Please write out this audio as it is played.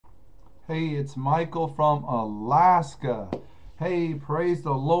Hey, it's Michael from Alaska. Hey, praise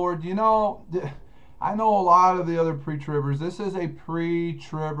the Lord. I know a lot of the other pre-tribbers. This is a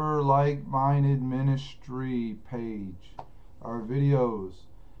pre-tribber like-minded ministry page or videos.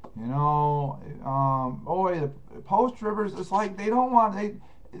 Boy, the post-tribbers, it's like they don't want, they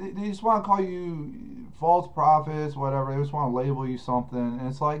just want to call you false prophets, whatever. They just want to label you something. And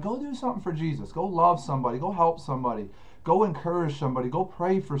it's like, go do something for Jesus. Go love somebody. Go help somebody. Go encourage somebody. Go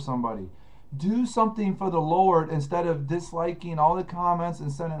pray for somebody. Do something for the Lord instead of disliking all the comments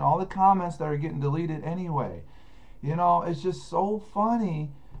and sending all the comments that are getting deleted anyway. It's just so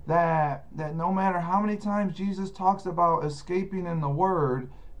funny that no matter how many times Jesus talks about escaping in the Word,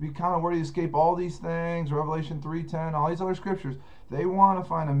 be kind of where you escape all these things, Revelation 3:10, all these other scriptures, they want to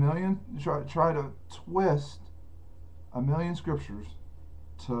find a million, try to twist a million scriptures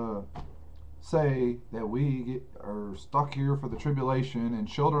to say that are stuck here for the tribulation and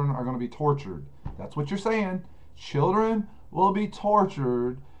children are going to be tortured. That's what you're saying. Children will be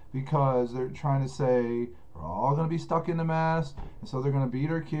tortured because they're trying to say we're all going to be stuck in the mess, and so they're going to beat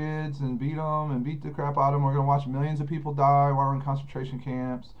our kids and beat them and beat the crap out of them. We're going to watch millions of people die while we're in concentration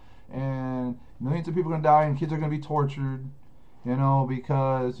camps, and millions of people are going to die, and kids are going to be tortured,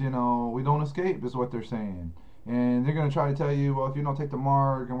 because we don't escape is what they're saying. And they're going to try to tell you, well, if you don't take the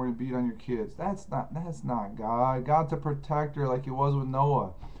mark, and we're going to beat on your kids. That's not God. God's a protector, like He was with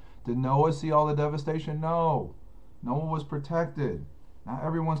Noah. Did Noah see all the devastation? No. Noah was protected. Not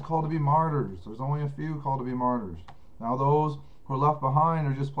everyone's called to be martyrs. There's only a few called to be martyrs. Now those who are left behind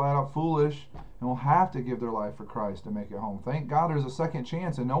are just flat out foolish and will have to give their life for Christ to make it home. Thank God there's a second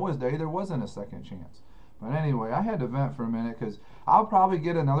chance. In Noah's day, there wasn't a second chance. But anyway, I had to vent for a minute because I'll probably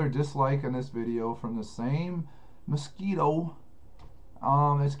get another dislike on this video from the same mosquito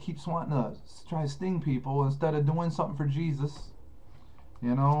that keeps wanting to try to sting people instead of doing something for Jesus.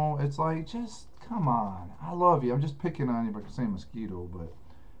 It's like, just come on. I love you. I'm just picking on you by saying mosquito, but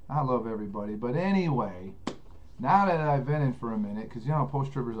I love everybody. But anyway, now that I've vented for a minute, because you know how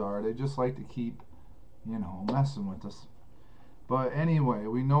post-tribbers are, they just like to keep, messing with us. But anyway,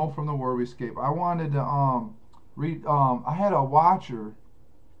 we know from the word we escape. I wanted to read. I had a watcher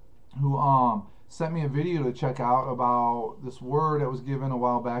who sent me a video to check out about this word that was given a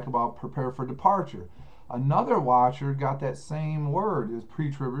while back about prepare for departure. Another watcher got that same word, as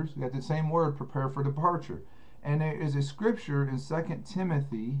pre-tribbers, got the same word, prepare for departure. And there is a scripture in 2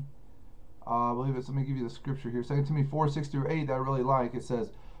 Timothy, I believe it's, let me give you the scripture here, 2 Timothy 4:6-8 that I really like. It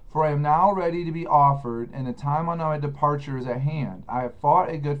says, for I am now ready to be offered, and the time of my departure is at hand. I have fought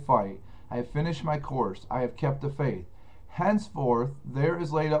a good fight. I have finished my course. I have kept the faith. Henceforth there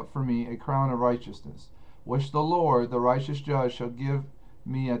is laid up for me a crown of righteousness, which the Lord, the righteous judge, shall give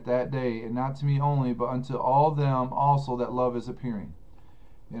me at that day, and not to me only, but unto all them also that love is appearing.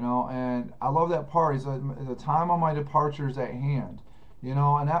 And I love that part. He said, the time of my departure is at hand.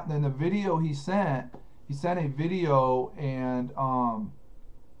 And then the video he sent a video and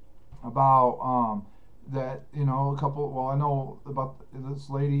about that a couple. Well, I know about this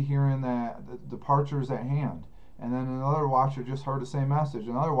lady hearing that the departure is at hand, and then another watcher just heard the same message.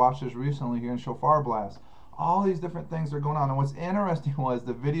 Another watcher's recently hearing shofar blast. All these different things are going on, and what's interesting was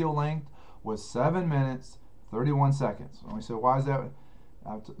the video length was 7 minutes 31 seconds. And we said, why is that?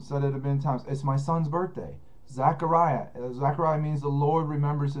 I've said it a million times. It's my son's birthday. Zechariah. Zechariah means the Lord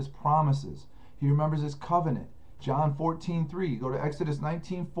remembers His promises. He remembers His covenant. John 14:3. Go to Exodus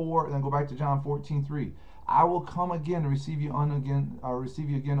 19:4 and then go back to John 14:3. I will come again and receive you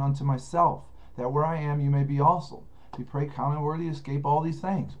again unto myself, that where I am you may be also. We pray, count it worthy, escape all these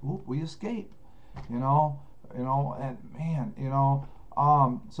things. Oop, we escape. And man,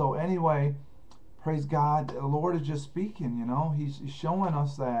 so anyway, praise God. The Lord is just speaking, He's showing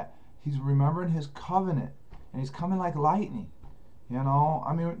us that He's remembering His covenant, and He's coming like lightning.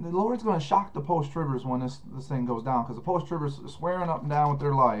 I mean, the Lord's going to shock the post-tribbers when this thing goes down, because the post-tribbers are swearing up and down with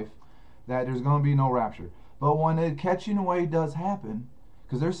their life that there's going to be no rapture. But when the catching away does happen,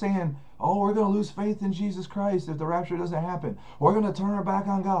 because they're saying, oh, we're going to lose faith in Jesus Christ if the rapture doesn't happen. We're going to turn our back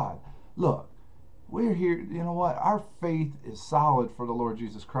on God. Look, we're here, you know what? Our faith is solid for the Lord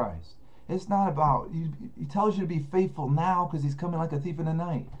Jesus Christ. It's not about, He tells you to be faithful now because He's coming like a thief in the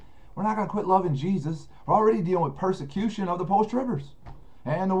night. We're not going to quit loving Jesus. We're already dealing with persecution of the post-tribbers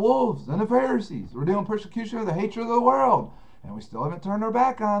and the wolves and the Pharisees. We're dealing with persecution of the hatred of the world, and we still haven't turned our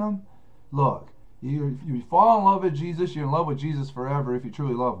back on them. Look, you fall in love with Jesus, you're in love with Jesus forever if you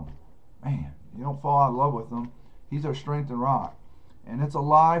truly love Him. Man, you don't fall out of love with Him. He's our strength and rock. And it's a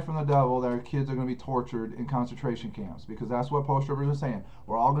lie from the devil that our kids are going to be tortured in concentration camps, because that's what post-tribbers are saying.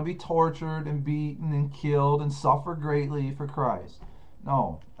 We're all going to be tortured and beaten and killed and suffer greatly for Christ.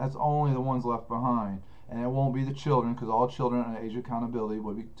 No, that's only the ones left behind. And it won't be the children, because all children on age of accountability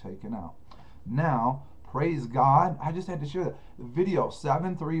will be taken out. Now, praise God. I just had to share that. The video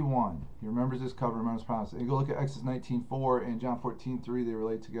 731. He remembers this cover, remembers promise. And you go look at Exodus 19:4 and John 14:3. They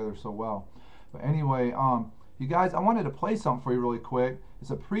relate together so well. But anyway, you guys, I wanted to play something for you really quick.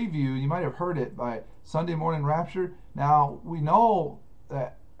 It's a preview. You might have heard it by Sunday Morning Rapture. Now, we know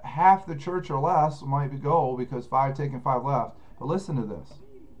that half the church or less might go because 5 taken, 5 left. But listen to this.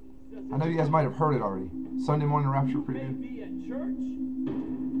 I know you guys might have heard it already. Sunday Morning Rapture preview. You may be at church.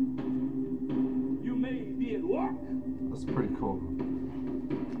 You may be at work. That's pretty cool.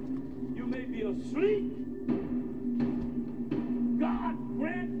 You may be asleep. God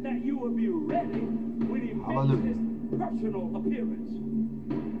grant that you will be ready when He makes His personal appearance.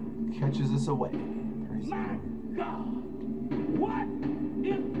 Catches us away. Praise My God, what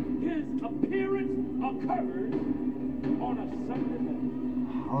if His appearance occurs on a Sunday morning?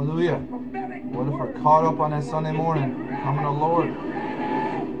 Hallelujah. What if we're caught up on that Sunday morning, coming to Lord?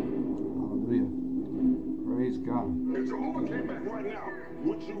 Hallelujah. Praise God. If Jehovah came back right now,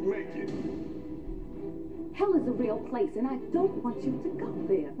 would you make it? Hell is a real place, and I don't want you to go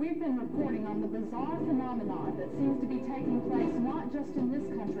there. We've been reporting on the bizarre phenomenon that seems to be taking place not just in this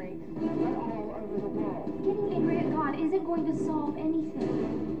country, but all over the world. Getting angry at God isn't going to solve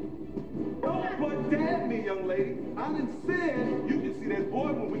anything. Don't butt dad me, young lady. I done said you can see that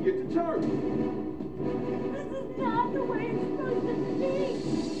boy when we get to church. This is not the way it's supposed to be.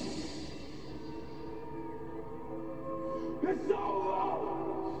 It's over.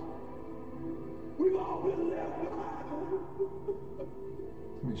 We've all been left behind.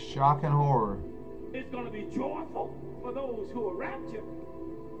 It's going to be shock and horror. It's going to be joyful for those who are raptured,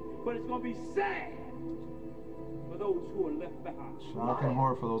 but it's going to be sad for those who are left behind. Shock and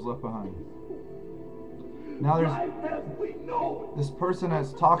horror for those left behind. Now there's this person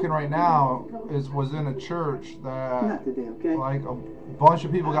that's talking right now was in a church that Not today, okay? like a bunch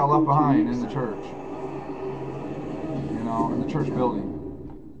of people got left behind in the church. You know, in the church building.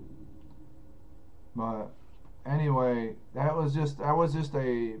 But anyway, that was a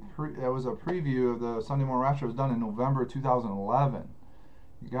preview of the Sunday Morning Rapture. It was done in November 2011.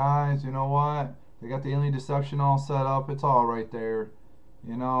 You guys, you know what? They got the alien deception all set up. It's all right there.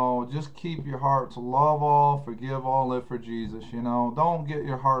 You know, just keep your hearts, love all, forgive all, live for Jesus. You know, don't get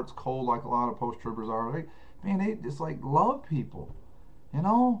your hearts cold like a lot of post-tribbers are. They just like love people. You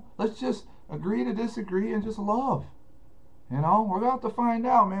know, let's just agree to disagree and just love. You know, we're about to find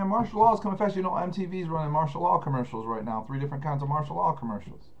out, man. Martial law is coming fast. You know, MTV's running martial law commercials right now. 3 different kinds of martial law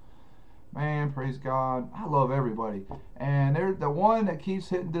commercials. Man, praise God. I love everybody. And they're the one that keeps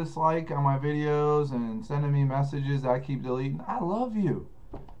hitting dislike on my videos and sending me messages that I keep deleting. I love you.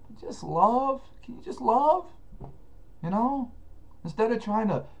 Just love. Can you just love? You know? Instead of trying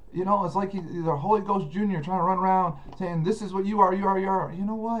to, you know, it's like the Holy Ghost Jr. trying to run around saying, this is what you are, you are, you are. You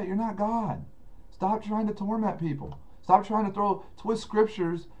know what? You're not God. Stop trying to torment people. Stop trying to twist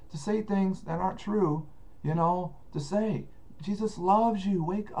scriptures to say things that aren't true, you know, to say. Jesus loves you.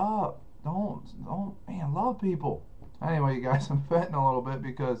 Wake up. Don't, man, love people. Anyway, you guys, I'm venting a little bit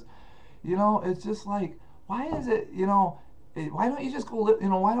because, you know, it's just like, why is it, you know, why don't you just go live, you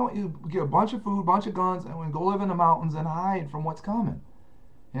know, why don't you get a bunch of food, bunch of guns, and go live in the mountains and hide from what's coming,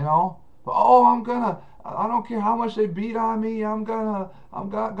 you know? But, oh, I don't care how much they beat on me, I'm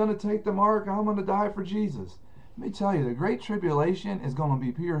not gonna take the mark, I'm gonna die for Jesus. Let me tell you, the Great Tribulation is gonna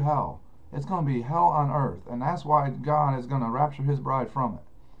be pure hell. It's gonna be hell on earth, and that's why God is gonna rapture His bride from it.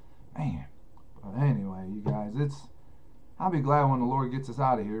 Man, but anyway, you guys, I'll be glad when the Lord gets us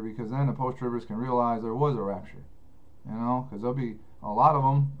out of here, because then the post-tribbers can realize there was a rapture, you know, because there'll be a lot of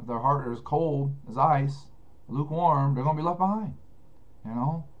them, if their heart is cold as ice, lukewarm, they're going to be left behind, you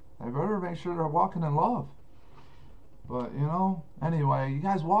know. They better make sure they're walking in love. But, you know, anyway, you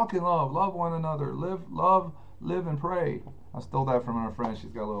guys walk in love one another, live and pray. I stole that from our friend,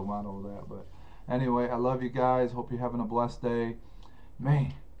 she's got a little motto of that, but anyway, I love you guys, hope you're having a blessed day.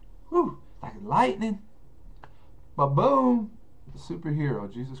 Man. Whew, like lightning. But boom, the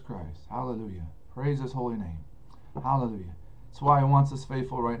superhero, Jesus Christ. Hallelujah. Praise His holy name. Hallelujah. That's why He wants us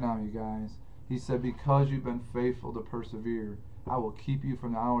faithful right now, you guys. He said, because you've been faithful to persevere, I will keep you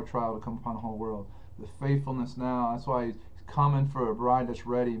from the hour of trial to come upon the whole world. The faithfulness now, that's why He's coming for a bride that's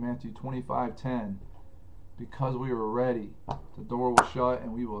ready. Matthew 25:10. Because we are ready, the door will shut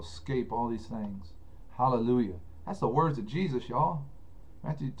and we will escape all these things. Hallelujah. That's the words of Jesus, y'all.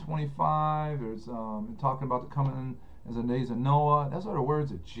 Matthew 25, there's talking about the coming as the days of Noah. Those are the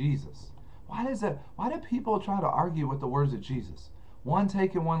words of Jesus. Why do people try to argue with the words of Jesus? One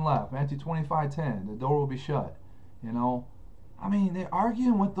taken, one left. Matthew 25:10, the door will be shut. You know, I mean, they're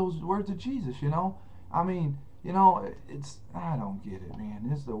arguing with those words of Jesus, you know. I mean, you know, I don't get it, man.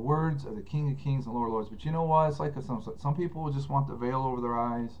 It's the words of the King of Kings and Lord of Lords. But you know what? It's like some people just want the veil over their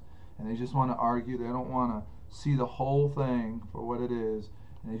eyes, and they just want to argue. They don't want to see the whole thing for what it is,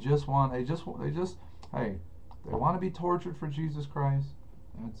 and they just, hey, they want to be tortured for Jesus Christ.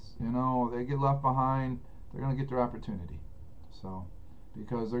 It's, you know, they get left behind, they're gonna get their opportunity. So,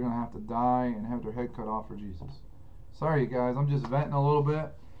 because they're gonna have to die and have their head cut off for Jesus. Sorry, you guys, I'm just venting a little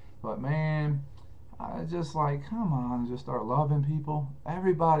bit, but man, I just like, come on, just start loving people.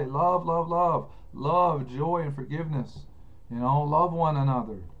 Everybody, love, love, love, love, joy, and forgiveness. You know, love one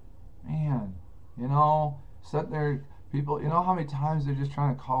another. Man, you know, sit there, people. You know how many times they're just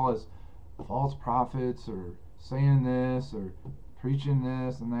trying to call us false prophets or saying this or preaching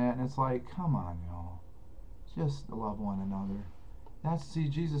this and that, and it's like, come on, y'all, just love one another. See,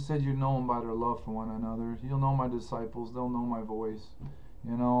 Jesus said you know them by their love for one another. You'll know my disciples, they'll know my voice,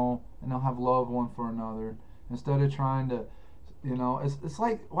 you know, and they'll have love one for another. Instead of trying to, you know, it's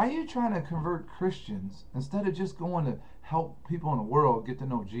like, why are you trying to convert Christians instead of just going to help people in the world get to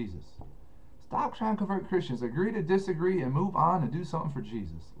know Jesus? Stop trying to convert Christians. Agree to disagree and move on and do something for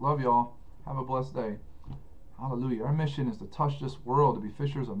Jesus. Love y'all. Have a blessed day. Hallelujah. Our mission is to touch this world, to be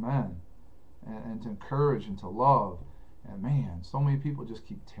fishers of men, and to encourage and to love. And man, so many people just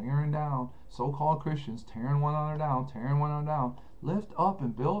keep tearing down, so-called Christians, tearing one another down, tearing one another down. Lift up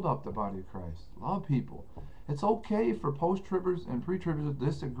and build up the body of Christ. Love people. It's okay for post-tribbers and pre-tribbers to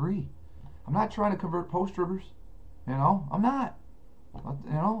disagree. I'm not trying to convert post-tribbers. You know, I'm not.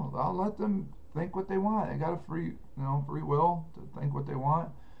 You know, I'll let them think what they want. They got a free will to think what they want.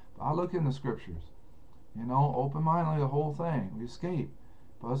 But I look in the scriptures. You know, open-mindedly, the whole thing. We escape.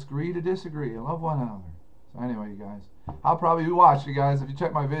 But let's agree to disagree and love one another. So anyway, you guys, I'll probably watch, you guys. If you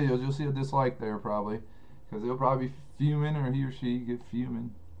check my videos, you'll see a dislike there probably, because they'll probably be fuming, or he or she get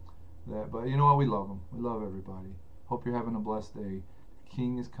fuming. But you know what? We love them. We love everybody. Hope you're having a blessed day. The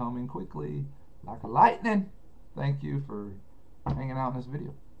King is coming quickly, like a lightning. Thank you for hanging out in this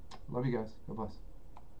video. Love you guys. God bless.